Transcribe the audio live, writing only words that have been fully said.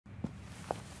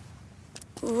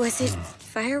Was it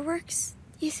fireworks,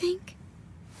 you think?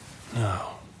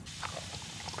 No.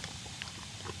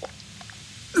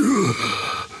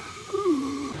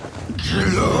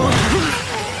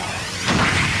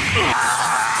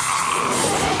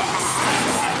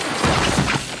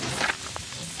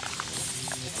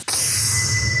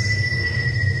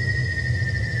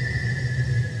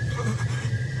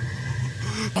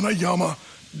 Hanayama,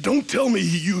 don't tell me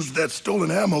he used that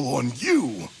stolen ammo on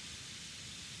you.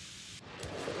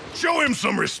 Show him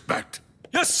some respect.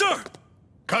 Yes, sir!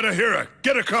 Kadahira,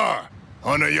 get a car.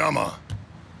 Hanayama.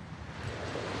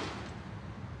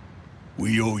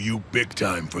 We owe you big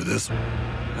time for this.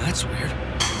 That's weird.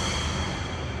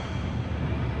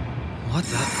 What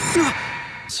the?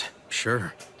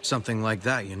 Sure, something like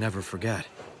that you never forget.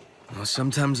 Well,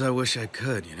 sometimes I wish I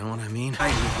could, you know what I mean? I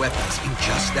need weapons in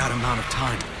just that amount of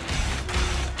time.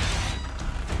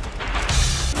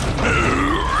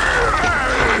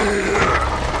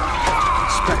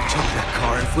 Spec took that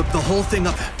car and flipped the whole thing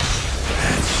up.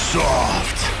 That's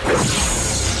soft.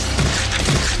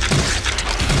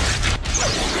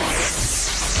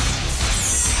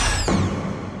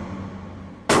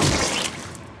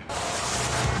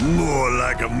 More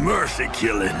like a mercy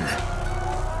killing.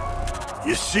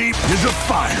 You see, there's a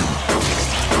file.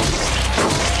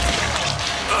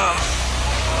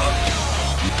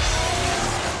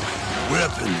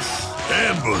 Weapons,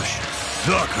 ambush,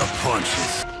 sucker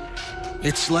punches.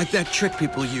 It's like that trick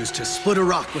people use to split a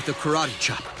rock with a karate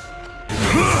chop.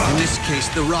 In this case,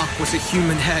 the rock was a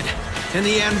human head, and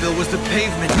the anvil was the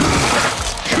pavement.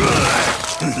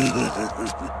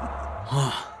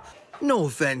 No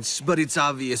offense, but it's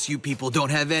obvious you people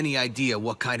don't have any idea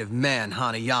what kind of man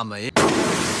Hanayama is.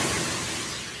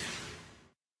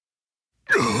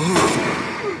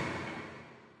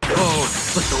 Oh,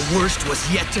 but the worst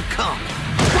was yet to come.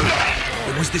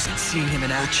 It was this and seeing him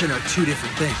in action are two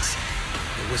different things.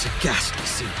 It was a ghastly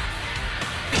scene.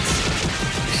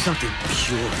 There's something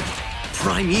pure,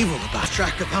 primeval about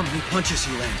track of how many punches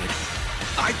he landed.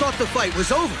 I thought the fight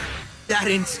was over that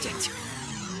instant.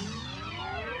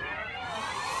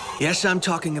 Yes, I'm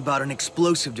talking about an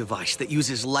explosive device that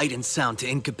uses light and sound to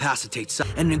incapacitate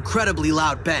an incredibly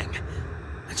loud bang.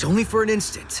 It's only for an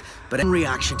instant, but in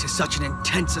reaction to such an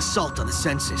intense assault on the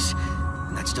senses.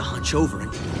 And that's to hunch over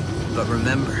and... But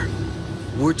remember,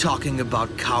 we're talking about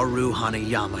Kaoru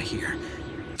Hanayama here.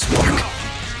 It's work.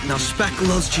 Now, Spec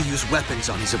loves to use weapons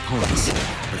on his opponents,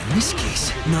 but in this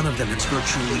case, none of them has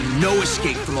virtually no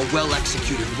escape from a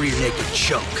well-executed rear-naked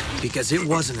choke, because it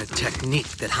wasn't a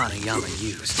technique that Hanayama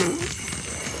used.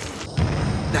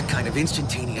 That kind of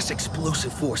instantaneous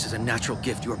explosive force is a natural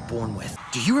gift you're born with.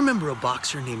 Do you remember a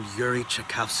boxer named Yuri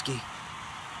Tchaikovsky?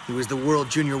 He was the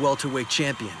world junior welterweight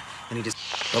champion, and he just...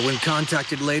 But when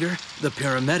contacted later, the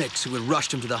paramedics who had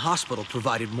rushed him to the hospital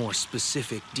provided more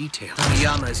specific details.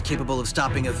 Hanayama is capable of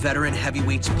stopping a veteran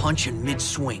heavyweight's punch in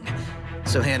mid-swing.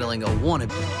 So handling a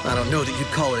wannabe, I don't know that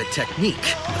you'd call it a technique,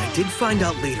 but I did find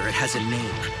out later it has a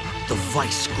name. The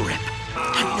vice grip.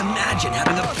 I mean, imagine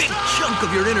having a big chunk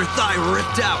of your inner thigh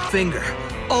ripped out. Finger,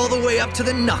 all the way up to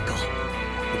the knuckle.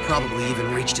 It probably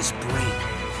even reached his brain.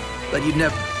 But you'd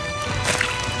never...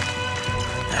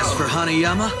 As for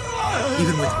Hanayama,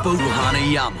 even with both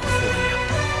Hanayama for you.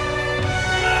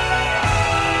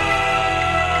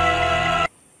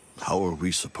 How are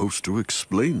we supposed to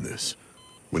explain this?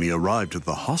 When he arrived at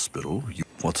the hospital,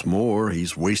 what's more,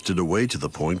 he's wasted away to the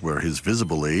point where his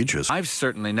visible age has... I've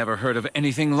certainly never heard of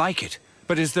anything like it.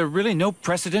 But is there really no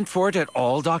precedent for it at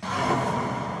all, Doc?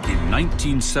 In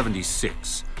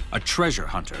 1976, a treasure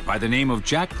hunter by the name of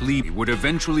Jack Lee would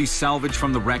eventually salvage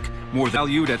from the wreck more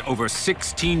valued at over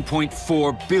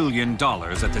 $16.4 billion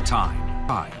at the time.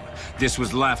 This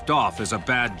was laughed off as a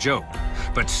bad joke,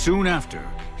 but soon after,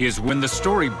 when the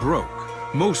story broke,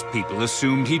 most people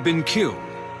assumed he'd been killed.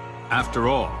 After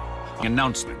all, the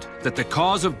announcement that the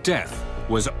cause of death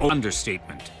was an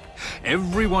understatement.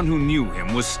 Everyone who knew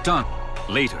him was stunned.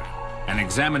 Later, an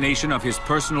examination of his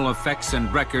personal effects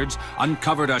and records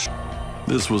uncovered a...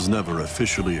 This was never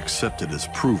officially accepted as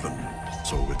proven,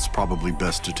 so it's probably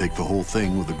best to take the whole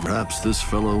thing with a... Perhaps this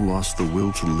fellow lost the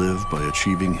will to live by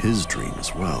achieving his dream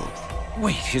as well.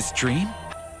 Wait, his dream?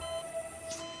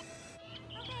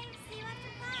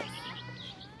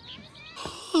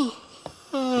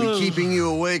 We keeping you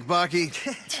awake, Baki?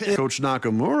 Coach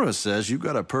Nakamura says you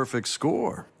got a perfect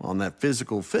score on that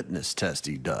physical fitness test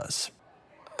he does.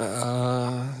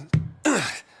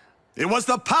 It was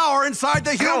the power inside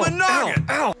the human noggin!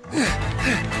 Ow!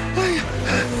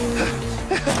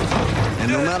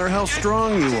 And no matter how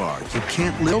strong you are, you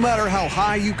can't live. No matter how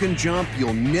high you can jump,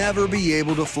 you'll never be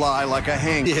able to fly like a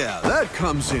hang. Yeah, that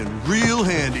comes in real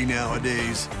handy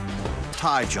nowadays.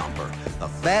 High jumper, the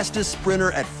fastest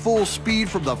sprinter at full speed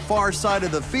from the far side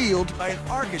of the field by an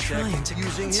architect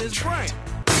using his brain.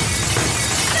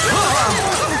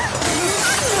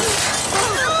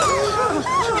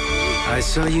 I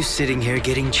saw you sitting here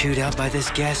getting chewed out by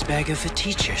this gas bag of a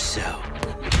teacher, so